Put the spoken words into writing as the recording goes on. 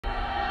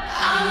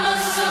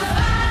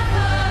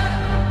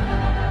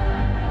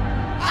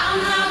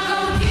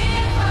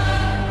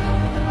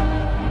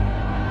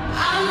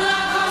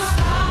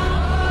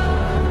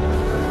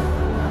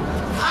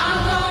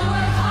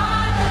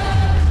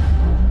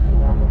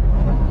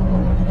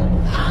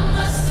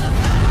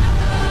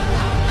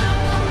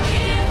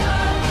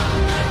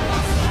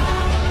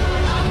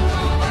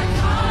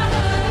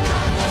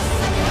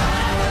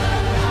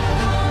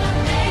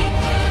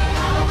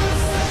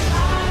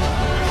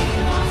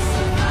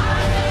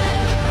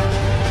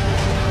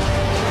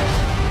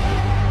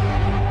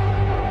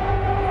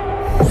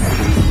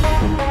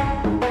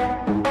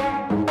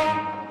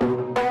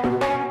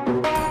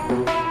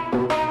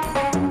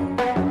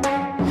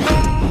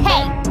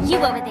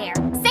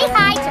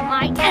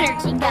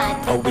energy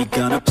gun. Are we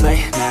gonna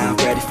play now?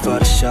 Ready for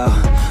the show?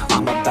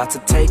 I'm about to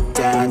take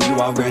down,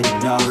 you already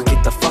know.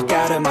 Get the fuck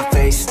out of my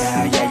face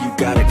now, yeah, you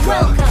gotta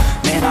go.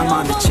 Man, I'm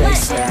on the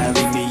chase now,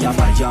 leave me on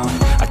my own.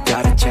 I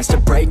got a chance to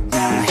break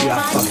now, here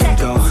I fucking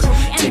go.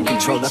 Take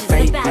control of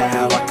fate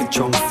now, I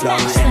control my flow.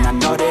 And I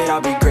know that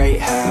I'll be great,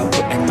 how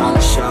putting on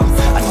a show.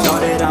 I know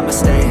that I'ma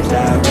stay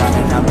loud,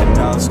 drowning out the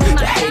nose.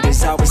 The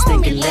haters always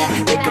thinking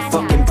that they could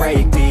fucking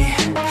break me.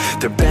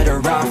 They're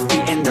better off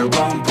eating their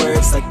own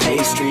words like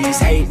pastries.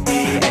 Hate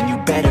me, and you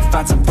better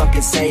find some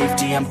fucking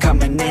safety. I'm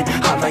coming in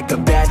hot like a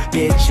bad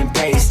bitch in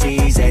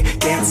pasties. They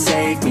can't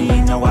save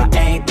me, no I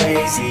ain't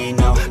lazy,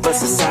 no. But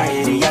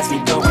society has me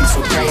going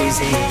so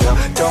crazy, yo.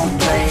 Don't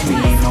blame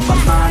me, no my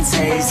mind's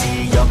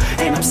hazy, yo.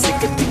 And I'm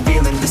sick of me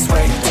feeling this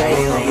way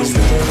daily. I'll always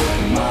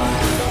live my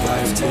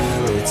life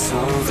till it's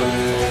over,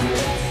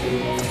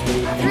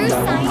 and I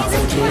will not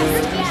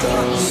forgive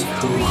those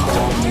who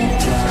hold me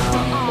down.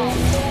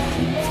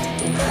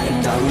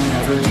 And I will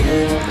never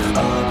give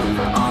up,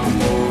 I'm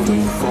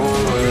moving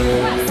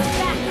forward.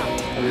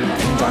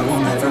 And I will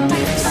never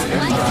miss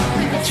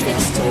my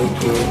chance,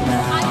 take it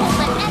now. I won't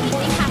let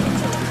anything happen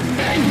to me.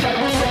 And I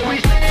will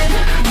always live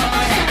my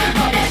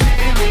life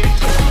till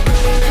it's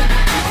over.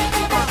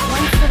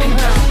 Once little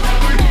girl,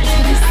 she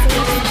was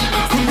saved.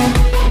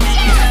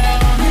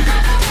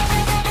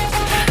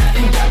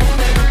 And I will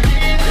never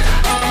give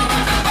up,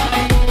 I'm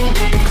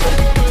moving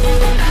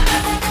forward.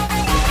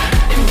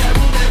 And I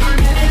will never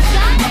miss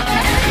my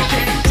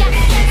chance, take it now.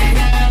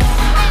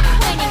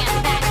 Pointing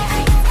at that guy.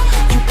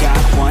 You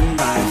got one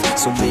life,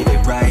 so live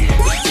it right.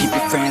 Keep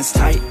your friends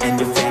tight and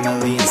your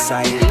family in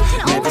sight.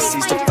 Never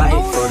cease to fight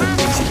for the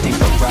things you think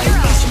are right.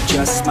 Cause you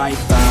just might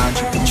find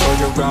you control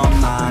your own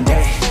mind,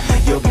 eh?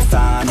 You'll be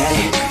fine,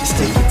 eh? Just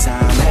take your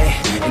time, eh?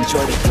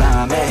 Enjoy the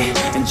climb, eh?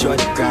 Enjoy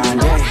the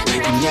grind, eh?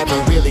 You never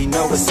really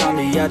know what's on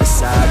the other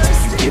side till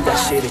you give that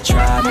shit a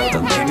try. Know the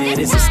limit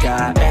is the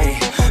sky, eh?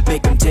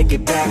 Make them take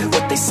it back,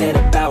 what they said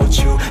about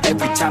you.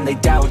 Every time they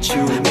doubt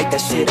you, make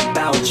that shit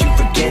about you.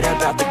 Forget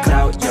about the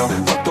clout, yo.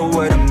 Fuck the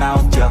word of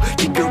mouth, yo.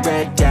 Keep your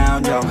head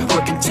down, yo.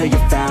 Work until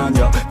you're found,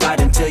 yo.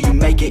 Fight until you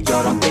make it,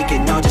 yo. Don't think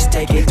it, no, just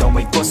take it. Don't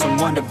wait for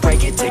someone to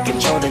break it. Take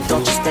control, then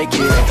don't just fake it.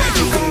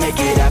 You can make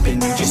it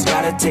happen, you just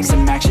gotta take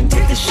some action.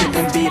 Take the ship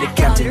and be the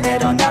captain.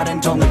 Head on out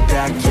and don't look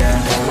back, yeah.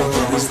 I will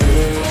always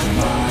live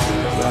my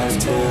life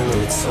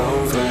till it's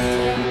over,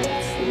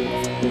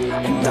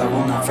 and I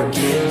will not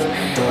forgive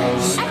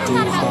those who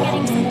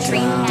hold me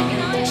down.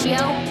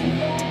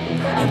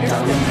 And I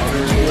will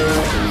never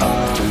give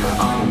up,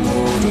 I'm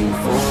moving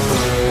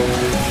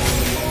forward.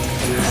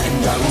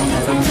 And I will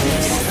never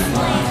miss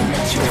my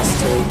chance,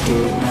 take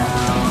it now.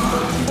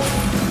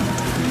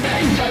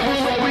 And I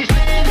will always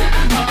live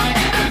my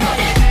life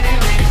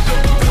till it's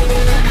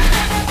over.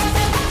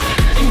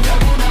 And I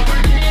will never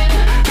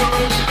give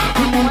those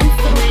who hold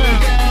me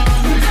down.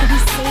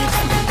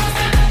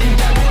 And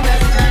I will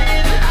never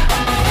give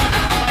up,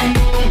 I'm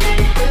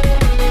moving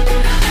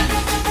forward.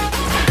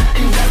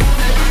 And I will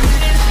never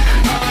miss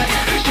my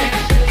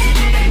chance, take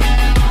it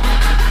now.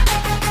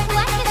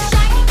 Let the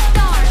shining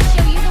star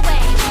show you the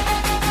way.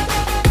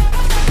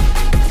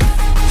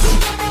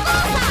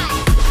 Bullseye!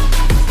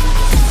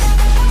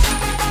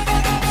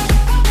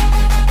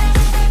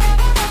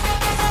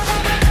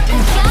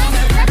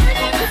 Just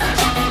represent the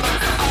justice.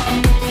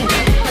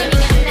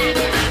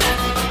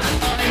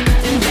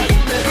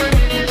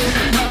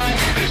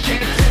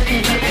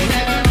 Pointing at that guy. And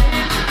I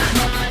will never miss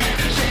my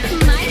chance, take it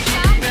now. My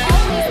shot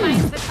always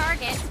finds the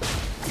target.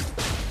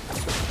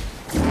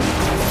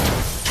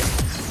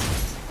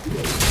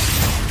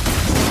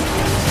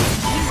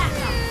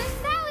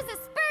 That was a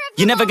spur of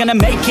You're never gonna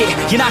make it,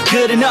 you're not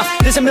good enough.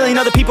 There's a million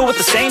other people with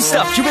the same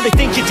stuff. You really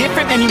think you're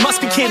different? Man, you must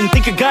be kidding.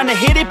 Think you're gonna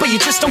hit it, but you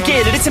just don't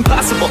get it. It's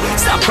impossible,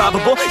 it's not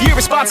probable, you're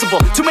irresponsible.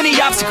 Too many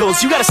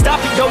obstacles, you gotta stop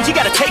it, yo. You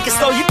gotta take it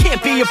slow, you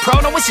can't be a pro.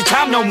 Don't waste your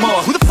time no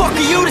more. Who the fuck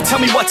are you to tell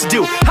me what to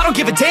do? I don't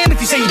give a damn if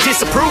you say you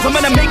disapprove. I'm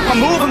gonna make my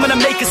move, I'm gonna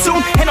make it soon.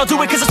 And I'll do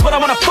it cause it's what I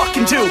wanna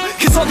fucking do.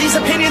 Cause all these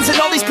opinions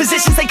and all these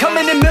positions, they come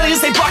in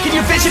millions, they blocking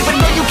your vision. But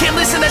no, you can't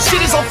listen, that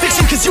shit is all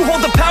fiction. Cause you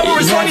hold the power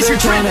as long as you're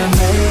driven.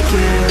 Make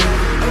it.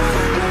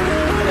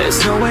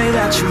 There's no way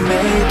that you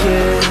make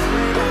it.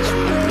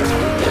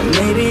 And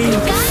maybe you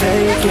can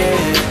fake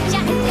it,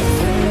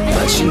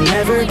 but you're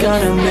never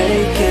gonna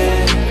make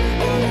it.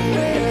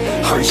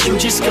 Are you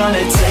just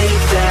gonna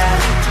take that?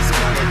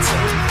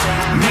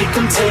 Make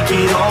them take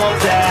it all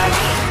back.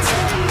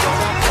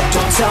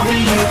 Don't tell me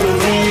you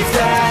believe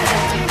that.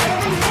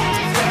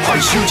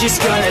 Are you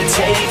just gonna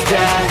take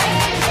that?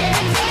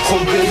 Or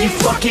will you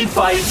fucking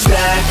fight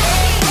back?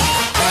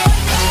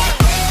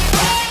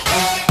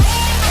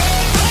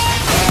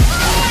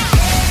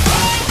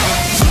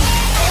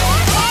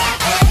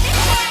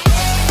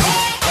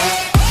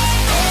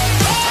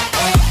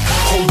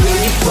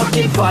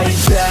 Fucking fight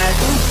back.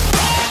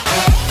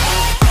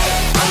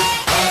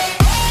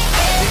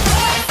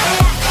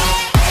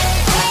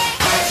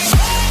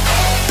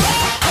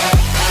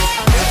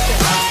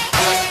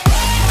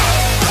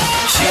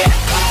 Yeah.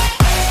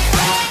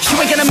 You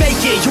ain't gonna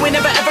make it, you ain't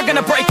never ever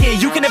gonna break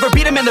it. You can never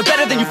beat it. it, man, they're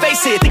better than you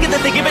face it. Thinking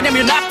that they give a damn,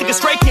 you're not, think a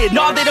straight kid.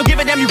 No, they don't give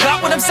a damn, you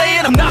got what I'm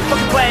saying? I'm not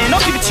fucking playing,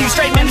 I'll give it to you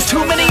straight, man. There's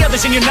too many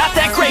others and you're not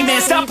that great,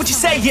 man. Stop what you're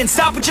saying,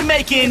 stop what you're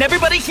making.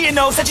 Everybody here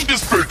knows that you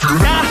just faking.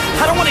 Nah,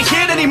 I don't wanna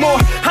hear it anymore,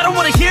 I don't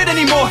wanna hear it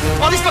anymore.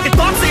 All these fucking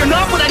thoughts, they are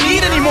not what I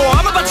need anymore.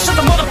 I'm about to shut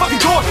the motherfucking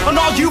door on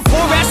all you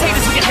poor ass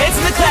haters with your heads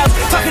in the clouds,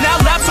 talking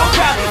out loud so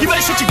proud. You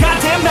better shut your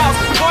goddamn mouth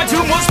before I do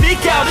more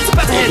speak out. It's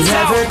about to head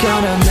south. You're never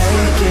gonna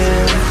make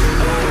it.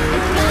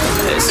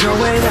 There's no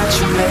way that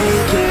you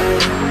make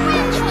it.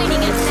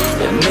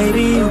 And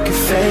maybe you can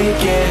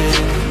fake it,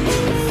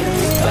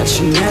 but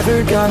you're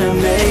never gonna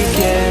make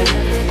it.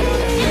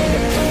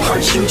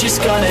 Aren't you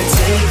just gonna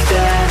take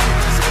that?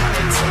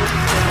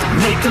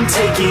 Make them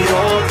take it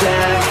all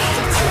back.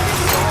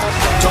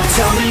 Don't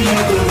tell me you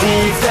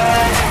believe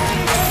that.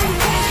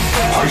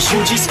 Aren't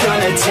you just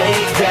gonna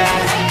take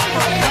that?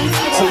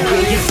 Or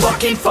will you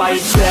fucking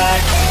fight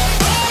back?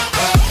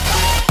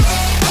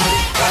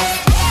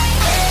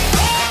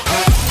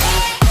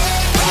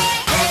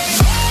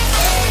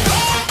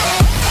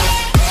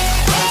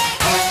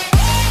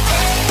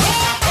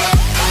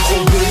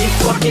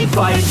 Fucking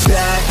fight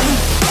back.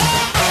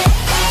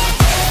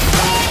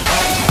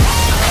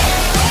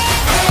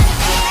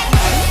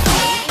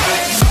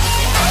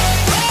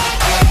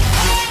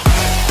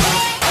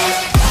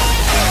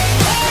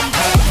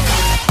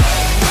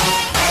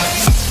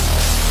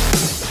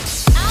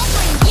 I'll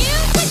bring you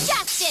to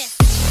justice.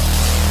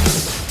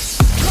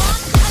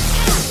 Launch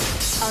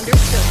attack.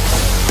 Understood.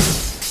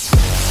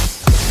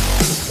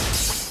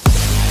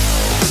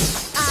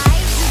 I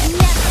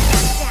never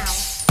back down.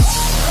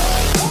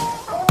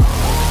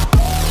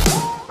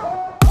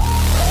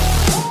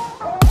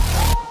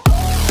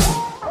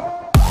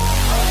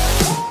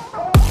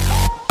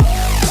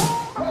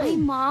 My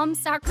mom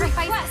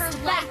sacrificed her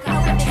life to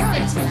protect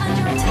this city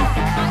under attack.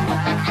 I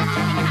won't let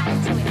anything happen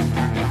to it.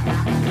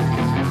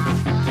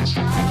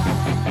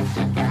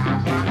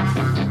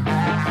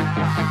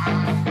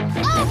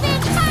 Open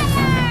fire!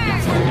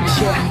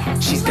 Yeah,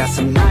 she's got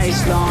some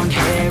nice long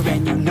hair,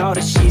 and you know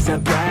that she's a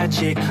bad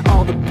chick.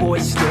 All the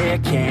boys stare,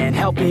 can't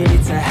help it,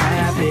 it's a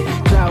habit.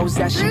 Clothes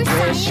that she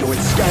wears, short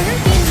skirt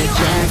and a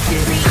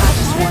jacket. I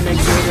just wanna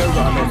get her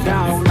all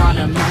alone on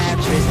a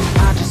mattress.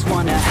 I just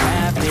wanna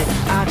have it,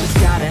 I just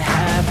gotta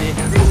have it.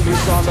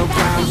 Rumors all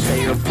around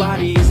say her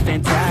body is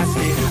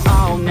fantastic.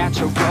 All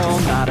natural,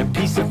 not a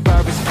piece of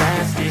fur is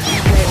plastic.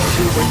 Head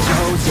to her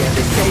toes, yeah,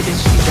 they say that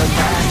she's a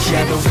match.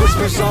 Yeah, the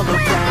whispers all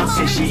around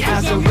say she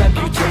has a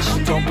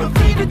reputation. Don't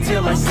believe it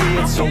till I see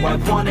it, so I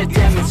want a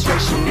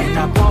demonstration. And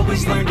I've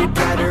always learned it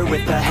better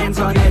with a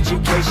hands-on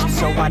education.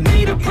 So I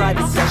need a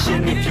private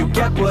session if you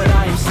get what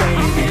I am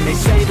saying. And they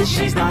say that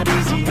she's not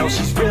easy, no,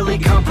 she's really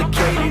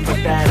complicated,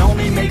 but that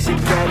only makes it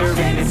better,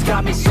 and it's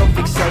got me so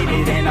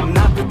fixated. And I'm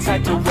not the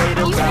type to wait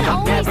around,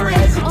 I've never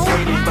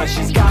hesitated, but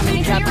she's got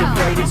me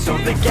captivated. So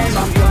the game,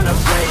 I'm gonna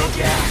play it,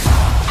 yeah.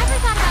 Ever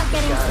thought about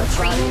getting some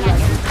training at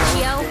your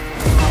Geo?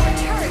 Our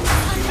turret is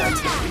under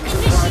attack.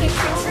 Initiate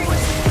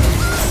retreat.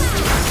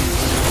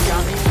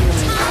 Got me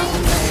feeling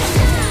lonely.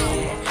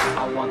 I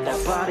want that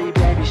body,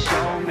 baby,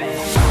 show me.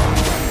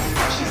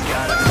 She's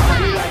got a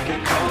body like a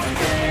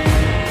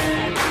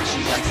cocaine. She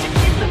likes to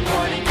keep the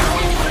party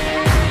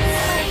going.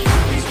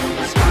 These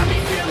rumors got me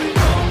feeling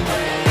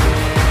lonely.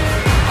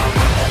 I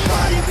want that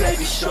body,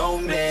 baby, show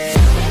me.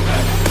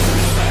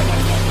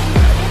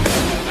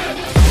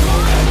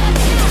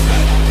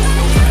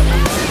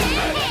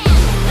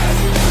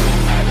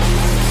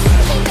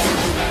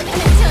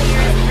 Until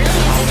you're as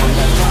brilliant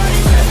as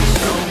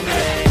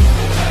me.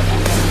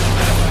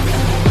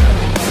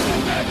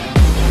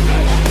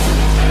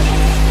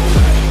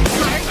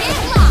 Target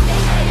locked.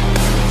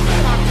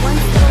 Lock one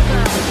little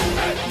girl.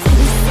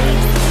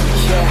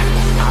 Yeah,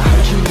 I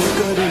heard you look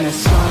good in a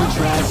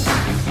sundress.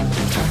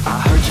 I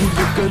heard you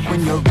look good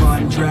when you're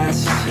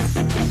undressed.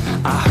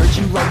 I heard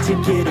you like to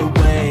get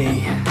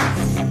away.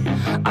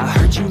 I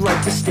heard you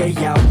like to stay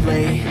out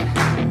late.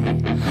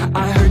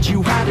 I heard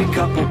you had a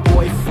couple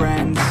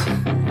boyfriends.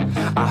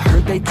 I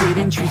heard they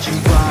didn't treat you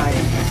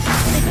right.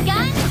 The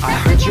gun. I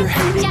heard you're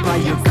hated by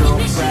your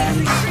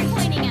girlfriends,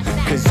 Pointing at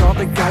that. 'cause all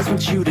the guys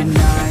want you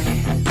tonight.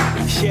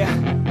 Yeah,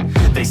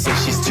 they say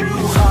she's too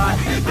hot,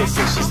 they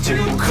say she's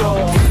too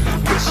cold.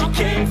 Where she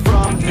came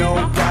from,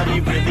 nobody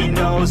really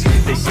knows.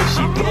 They say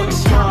she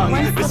looks young,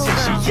 but say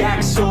she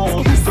acts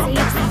old. From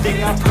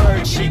everything I've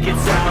heard, she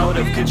gets out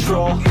of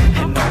control.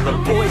 And all the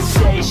boys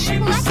say she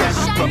was sent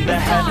from the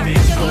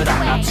heavens, but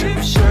I'm not too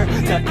sure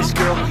that this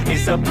girl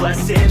is a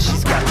blessing.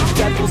 She's got the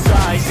devil's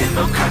eyes and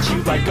they'll cut you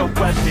like a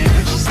weapon.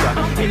 She's stuck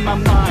in my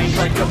mind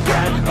like a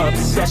bad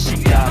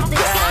obsession. Got The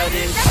bad gun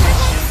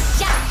intentions.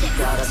 represents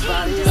Got a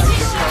body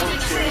justice. like a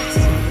cocaine.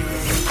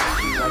 She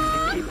likes to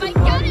keep My the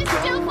gun party is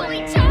still fully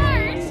going.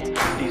 charged.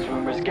 These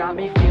rumors got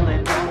me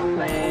feeling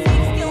lonely.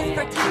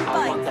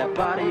 I want that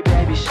body,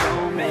 baby, show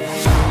me.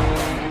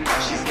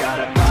 She's got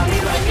a body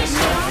like a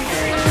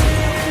cocaine.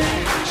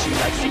 She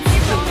likes to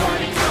keep the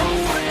party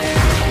going.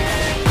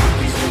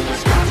 These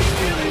rumors got me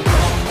feeling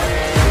lonely.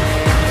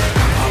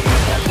 I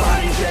want that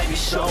body, baby,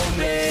 show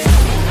me.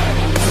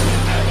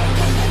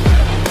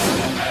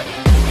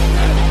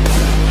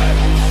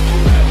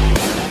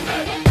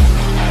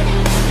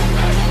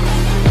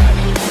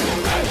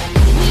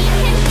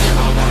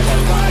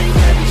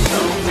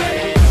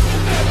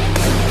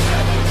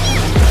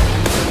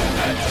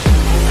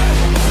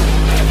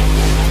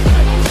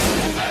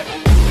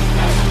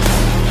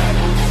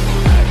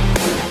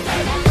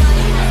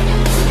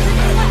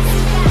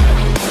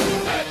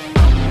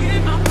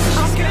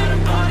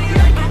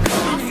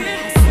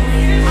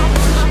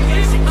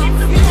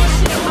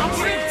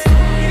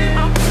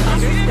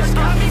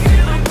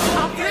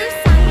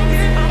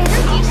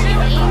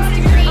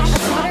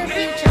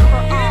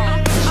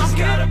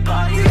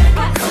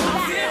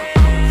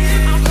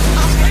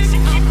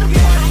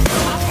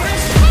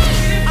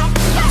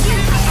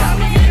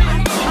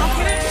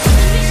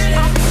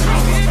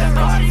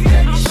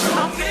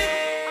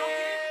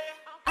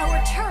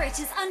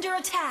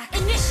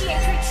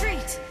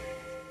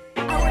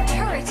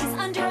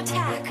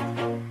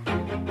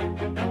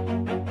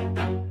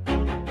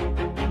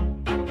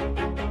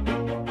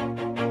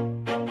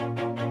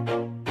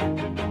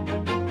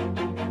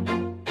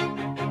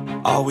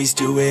 Always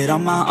do it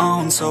on my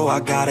own, so I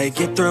gotta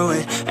get through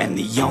it. And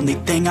the only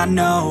thing I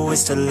know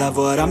is to love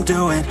what I'm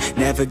doing.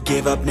 Never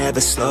give up, never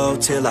slow,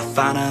 till I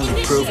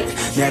finally prove it.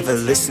 Never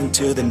listen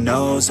to the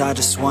no's, I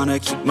just wanna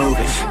keep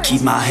moving.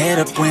 Keep my head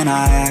up when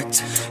I act,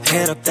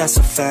 head up, that's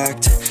a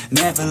fact.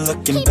 Never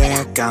looking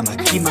back, I'ma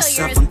keep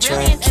myself on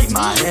track. Keep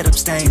my head up,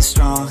 staying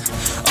strong,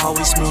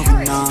 always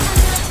moving on.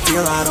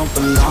 Feel I don't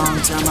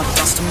belong, tell my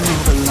thoughts to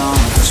move along.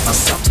 Push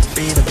myself to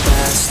be the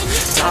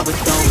best, die with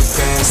no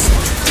regrets.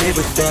 Live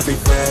with every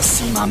breath,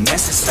 see my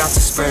message start to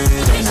spread.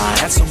 And I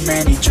had so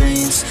many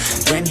dreams,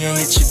 when you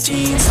hit your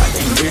teens, life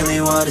ain't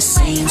really what it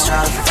seems, try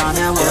to find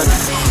out what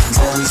it means.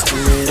 Always do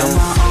it on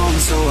my own,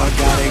 so I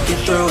gotta get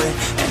through it.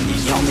 And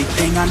the only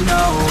thing I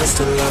know is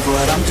to love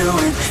what I'm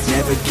doing.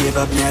 Never give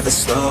up, never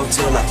slow,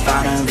 till I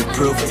finally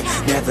prove it.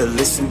 Never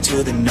listen to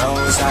the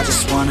no's, I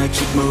just wanna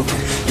keep moving.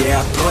 Yeah,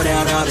 I put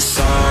out all this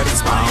art,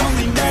 it's my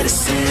only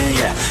medicine.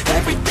 Yeah,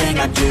 everything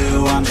I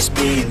do, I'm just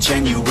being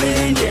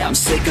genuine. Yeah, I'm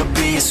sick of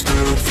being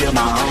screwed, feel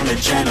my own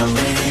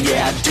adrenaline.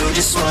 Yeah, I do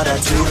just what I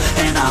do,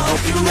 and I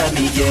hope you let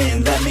me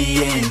in,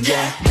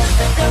 yeah.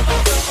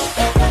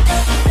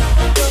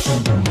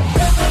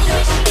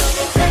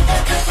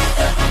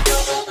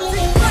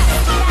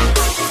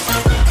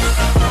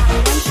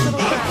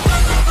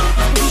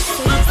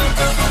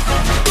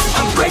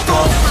 I'm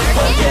grateful,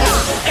 oh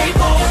yeah,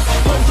 able,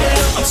 oh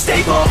yeah, I'm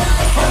stable,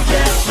 oh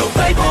yeah, no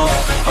label,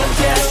 oh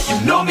yeah, you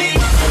know me,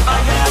 I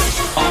have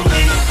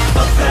only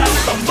a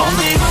path, I'm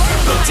lonely,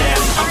 but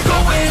damn, I'm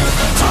going to win.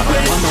 I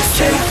want no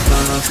fake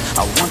love, I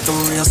want the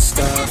real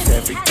stuff.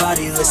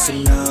 Everybody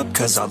listen up,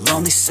 cause I'll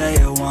only say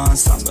it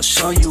once. I'm gonna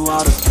show you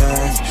all the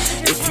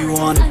path, if you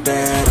want it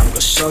bad. I'm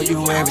gonna show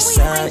you where it's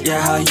at,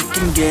 yeah, how you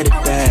can get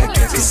it back.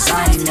 Yeah, cause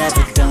I ain't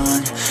never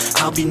done,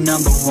 I'll be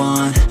number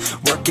one.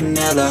 Working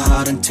hella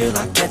hard until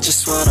I get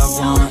just what I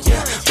want,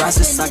 yeah.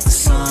 Rises like the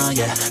sun,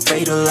 yeah,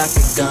 fatal like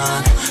a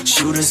gun.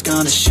 Shooters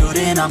gonna shoot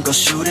and I'm gonna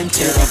shoot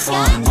until I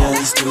fall. Yeah,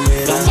 let's do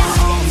it on my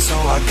own, so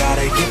I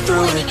gotta get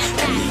through it.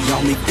 And the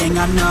only thing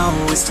I know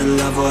is to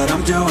love what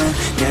I'm doing.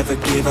 Never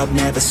give up,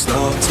 never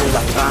slow, till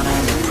I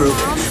finally prove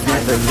it.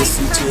 Never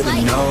listen to the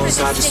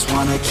no's, I just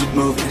wanna keep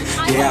moving.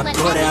 Yeah, I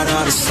put out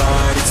all this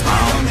art, it's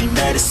my only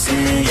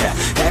medicine. Yeah,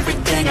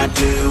 everything I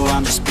do,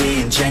 I'm just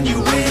being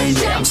genuine.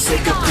 Yeah, I'm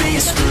sick of being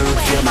screwed,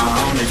 feel my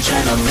own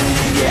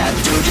adrenaline. Yeah, I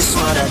do just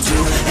what I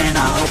do, and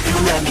I hope you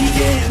let me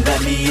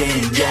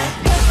in, yeah.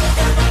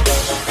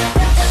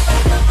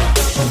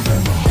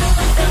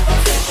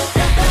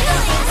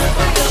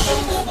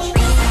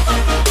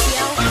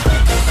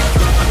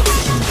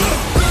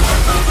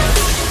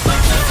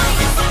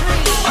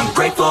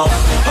 Grateful, oh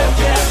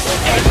yeah,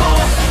 able,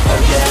 oh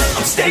yeah,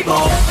 I'm stable,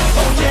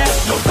 oh yeah,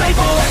 no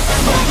label,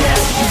 oh yeah,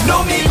 you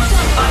know me,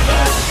 I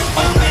have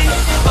only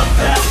a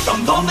path,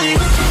 I'm lonely,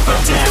 but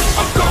damn,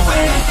 I'm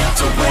going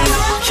to win,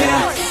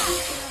 yeah.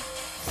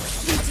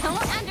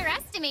 Don't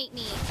underestimate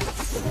me.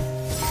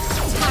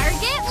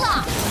 Target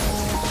locked.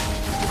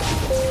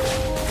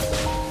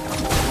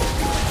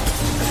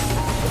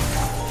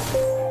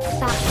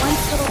 That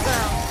once little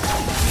girl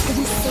is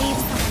gonna save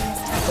someone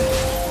this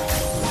time.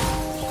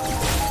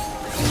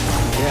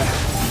 Yeah,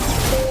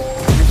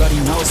 everybody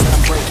knows that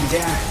I'm breaking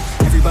down.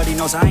 Everybody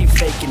knows I ain't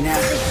faking now.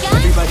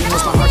 Everybody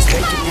knows my heart's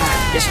faking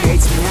now. Yeah, she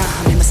hates me now,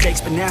 I made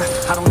mistakes but now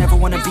I don't ever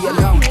wanna be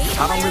alone.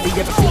 I don't really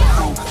ever feel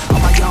home,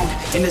 on my own,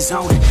 in the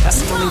zone. That's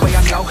the only way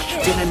I know,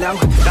 feeling low,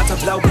 about to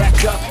blow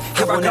back up.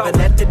 I won't ever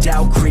let the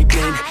doubt creep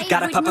in.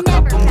 Gotta pop a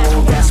couple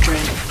more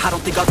aspirin. I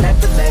don't think I'll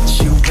ever let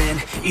you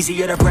in.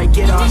 Easier to break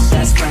it off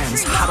best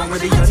friends. I don't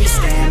really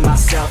understand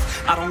myself,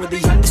 I don't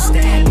really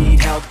understand,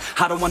 need help.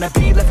 I don't wanna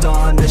be left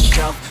on the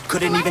shelf.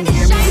 Couldn't even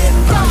hear me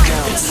if I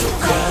yelled. It's so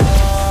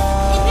cold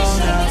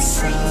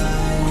outside,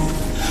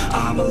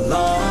 I'm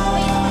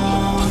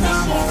alone,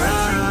 I'm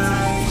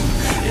alright.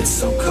 It's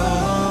so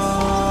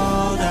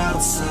cold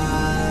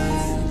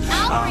outside,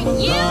 I'll bring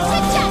you to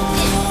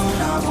justice.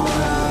 I'm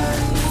alright.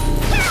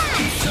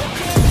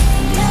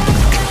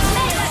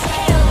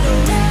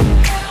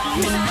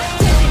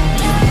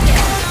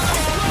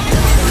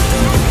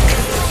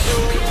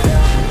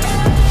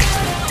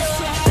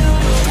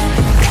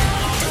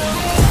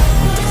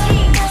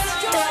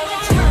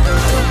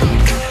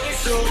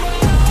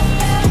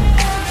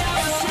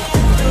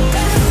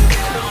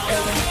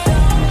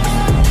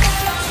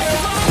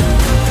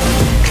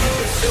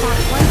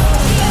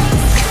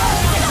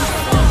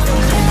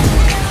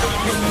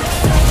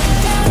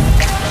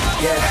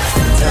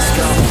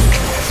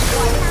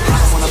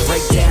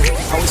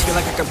 Always feel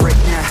like I could break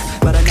now,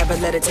 but I never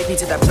let it take me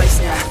to that place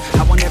now.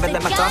 I won't ever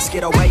let my thoughts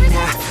get away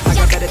now. I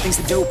got better things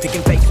to do,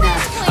 picking fake now.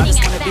 I just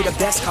wanna be the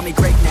best, call me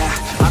great now.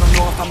 I don't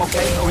know if I'm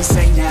okay or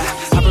insane now.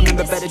 I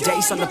remember better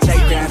days on the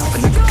playground,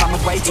 hoping I can find my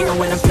way even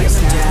when I'm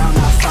feeling down.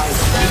 I fight,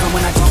 even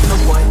when I don't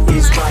know what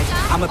is right.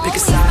 I'ma pick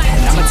a side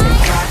and I'ma take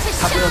pride.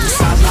 I will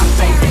decide my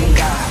fate and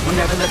God will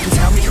never let them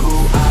tell me who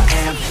I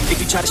am. If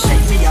you try to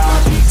shake me,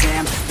 I'll be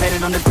damned.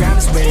 Landing on the ground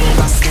is where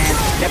I stand.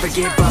 Never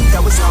give up,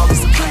 that was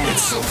always the plan.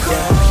 It's